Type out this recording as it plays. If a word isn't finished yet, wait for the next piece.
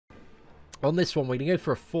On this one, we're going to go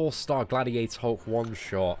for a 4-star Gladiator Hulk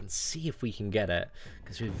one-shot and see if we can get it.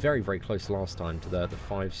 Because we were very, very close last time to the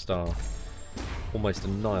 5-star. Almost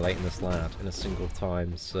annihilating this lad in a single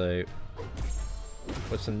time. So,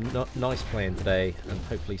 with some nice playing today and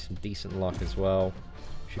hopefully some decent luck as well.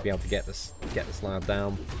 Should be able to get this lad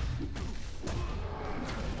down.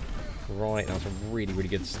 Right, that was a really, really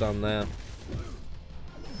good stun there.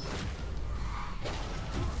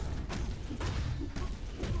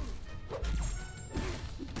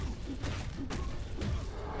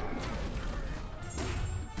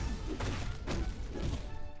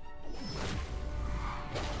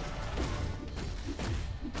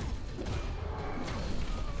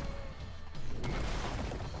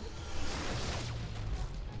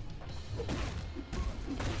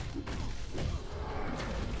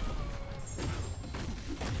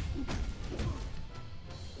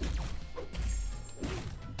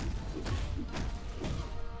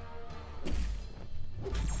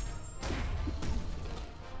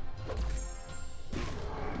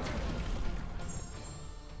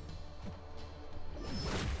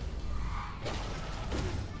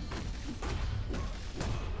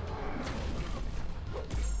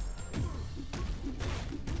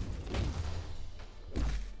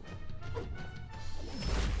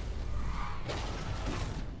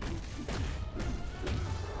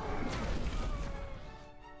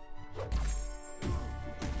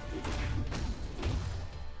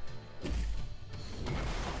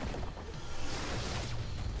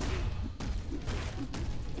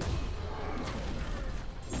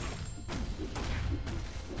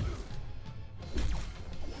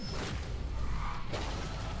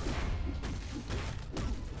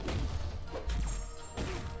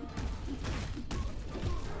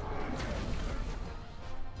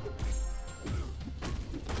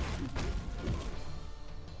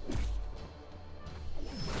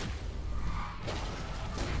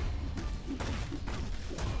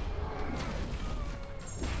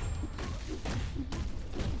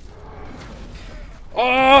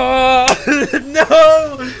 Oh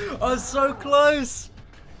no! I was so close.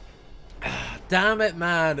 Damn it,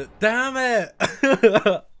 man! Damn it!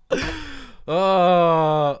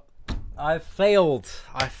 Oh, I failed.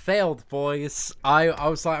 I failed, boys. I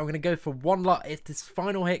was like, I'm gonna go for one lot. If this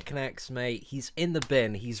final hit connects, mate, he's in the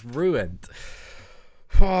bin. He's ruined.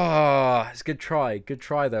 Oh, it's a good try. Good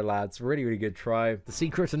try though, lads. Really, really good try. The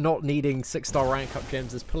secret to not needing 6-star rank up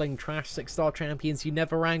gems is pulling trash 6-star champions you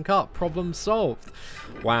never rank up. Problem solved.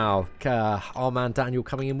 Wow. Our man Daniel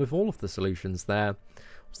coming in with all of the solutions there.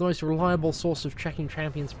 It's the most reliable source of checking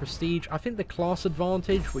champions' prestige. I think the class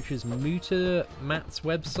advantage, which is Mutamat's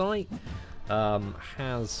website,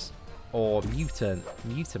 has... Or Mutamat.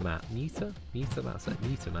 That's it.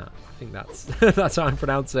 Mutamat. I think that's that's how I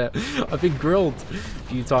pronounce it. I've been grilled a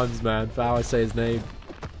few times, man, for how I say his name.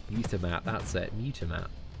 Mutamat. That's it. Mutamat.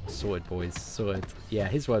 Sorted, boys. Sorted. Yeah,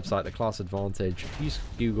 his website, the class advantage. If you use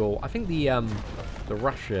Google, I think the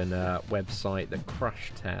Russian website, the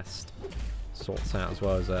Crash Test, sorts out as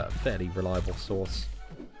well as a fairly reliable source.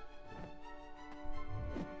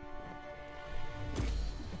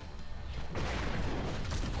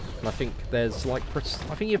 And I think there's like, I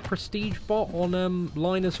think you have Prestige Bot on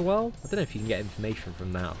line as well. I don't know if you can get information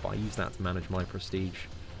from that, but I use that to manage my prestige.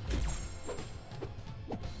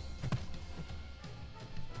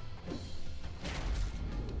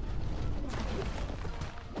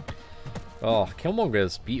 Oh, Killmonger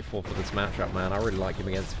is beautiful for this matchup, man. I really like him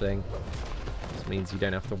against Thing. This means you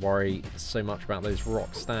don't have to worry so much about those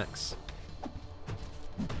rock stacks.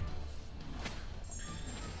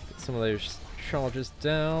 Get some of those charges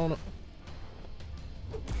down.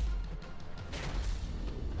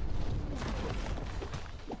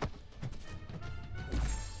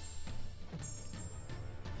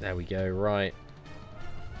 There we go, right.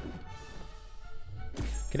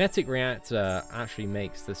 Kinetic Reactor actually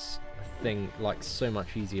makes this thing like so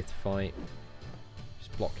much easier to fight.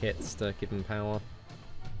 Just block hits to give him power.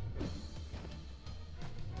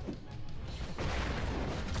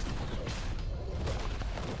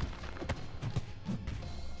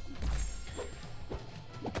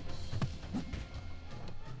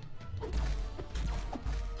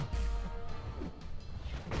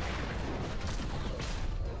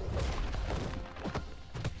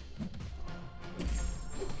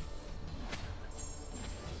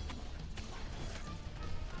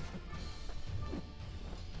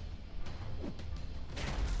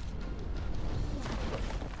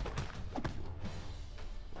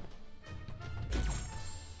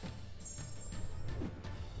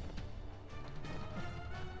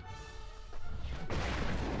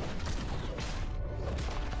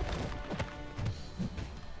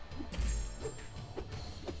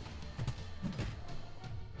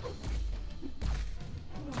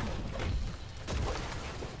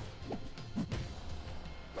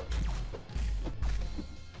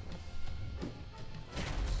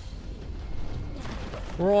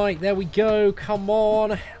 Right, there we go. Come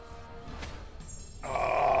on.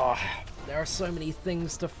 Oh, there are so many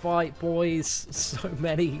things to fight, boys. So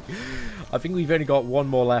many. I think we've only got one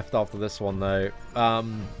more left after this one, though.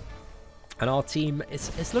 And our team,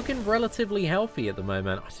 it's looking relatively healthy at the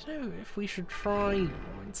moment. I don't know if we should try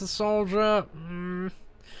Winter Soldier.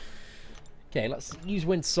 Okay, let's use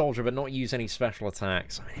Winter Soldier, but not use any special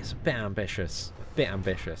attacks. I mean, it's a bit ambitious. A bit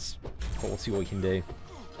ambitious. But we'll see what we can do.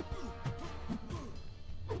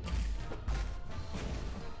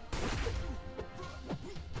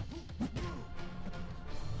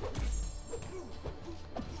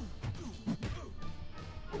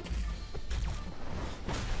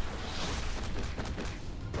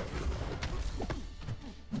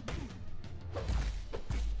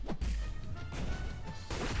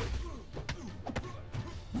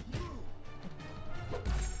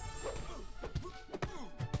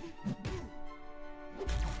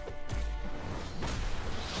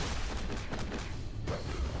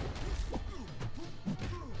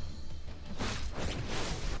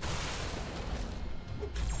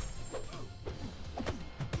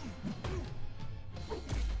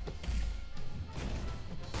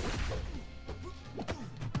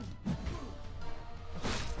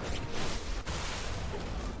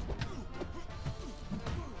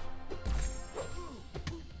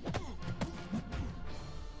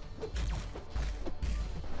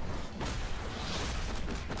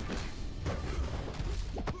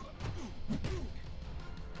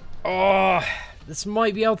 Oh, this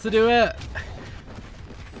might be able to do it.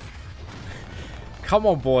 Come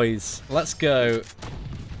on, boys. Let's go.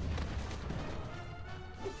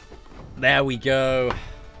 There we go.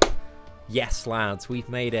 Yes, lads. We've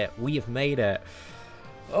made it. We have made it.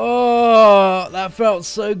 Oh, that felt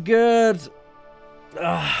so good.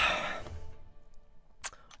 I'm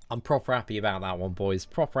proper happy about that one, boys.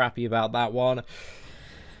 Proper happy about that one.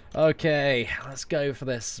 Okay, let's go for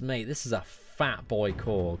this, mate. This is a fat boy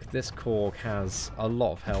Korg. This Korg has a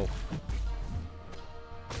lot of health.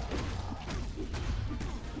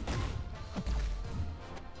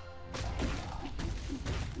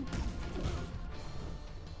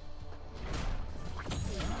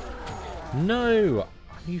 No!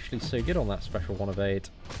 I'm usually so good on that special one evade.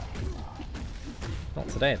 Not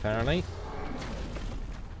today, apparently.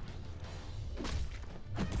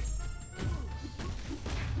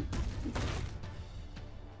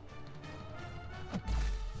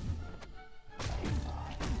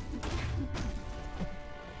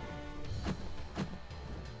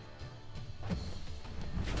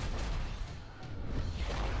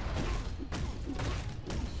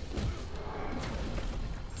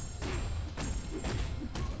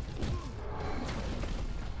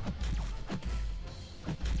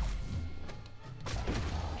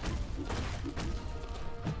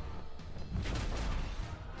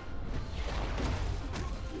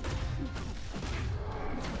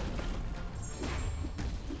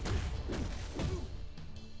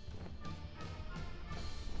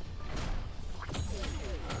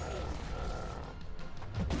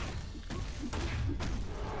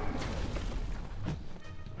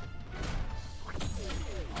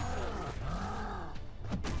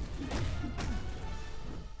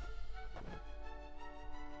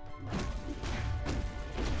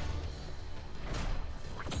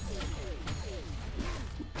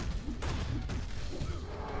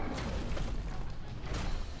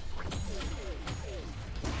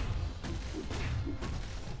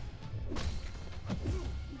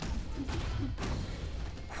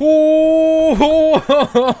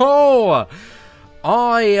 Oh,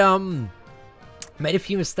 I made a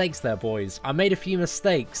few mistakes there, boys. I made a few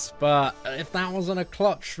mistakes, but if that wasn't a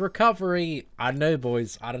clutch recovery, I don't know,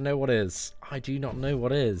 boys. I don't know what is. I do not know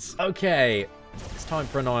what is. Okay, it's time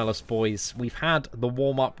for Annihilus, boys. We've had the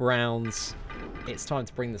warm-up rounds. It's time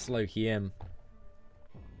to bring this Loki in.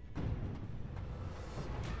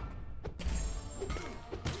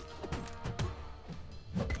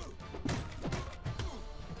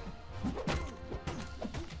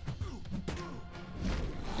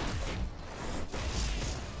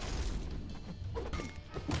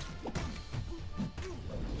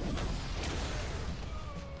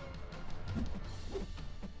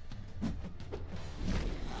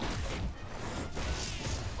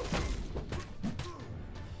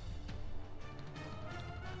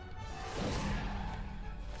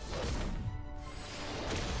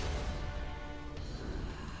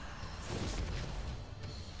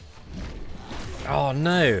 Oh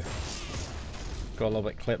no! Got a little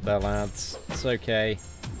bit clipped there, lads. It's okay.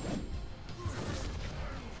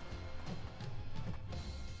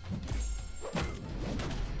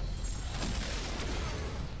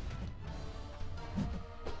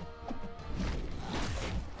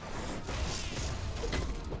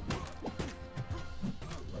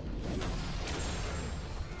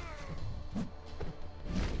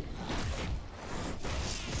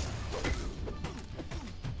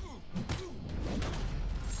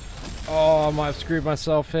 Oh, I might have screwed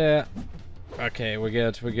myself here. Okay, we're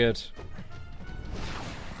good, we're good.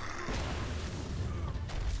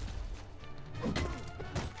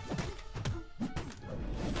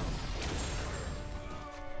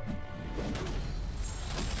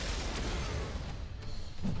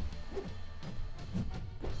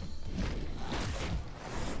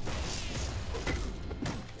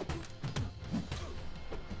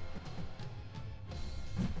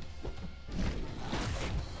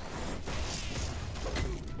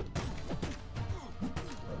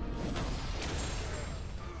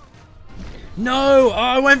 No! Oh,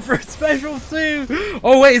 I went for a special too!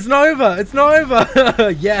 Oh wait, it's not over! It's not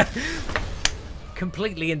over! Yeah!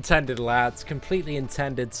 Completely intended, lads. Completely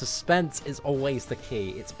intended. Suspense is always the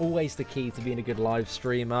key. It's always the key to being a good live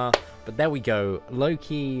streamer. But there we go.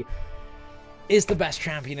 Loki is the best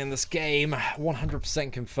champion in this game.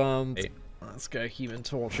 100% confirmed. Let's go Human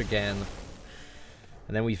Torch again.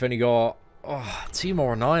 And then we've only got... oh, 2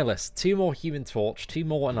 more Annihilus. 2 more Human Torch. 2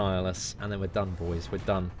 more Annihilus. And then we're done, boys. We're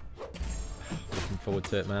done. Looking forward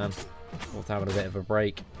to it, man. Forward to having a bit of a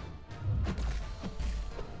break.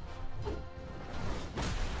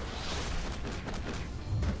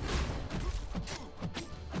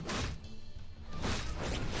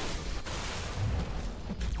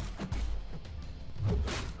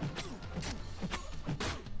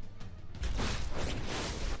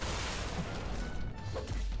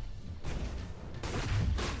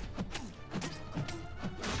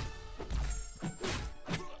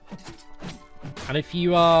 And if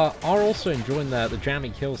you are also enjoying the jammy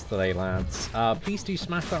kills today, lads, please do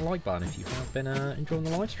smash that like button if you have been enjoying the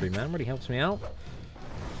live stream, man. It really helps me out.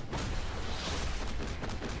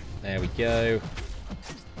 There we go.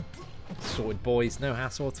 Sorted, boys. No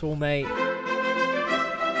hassle at all, mate.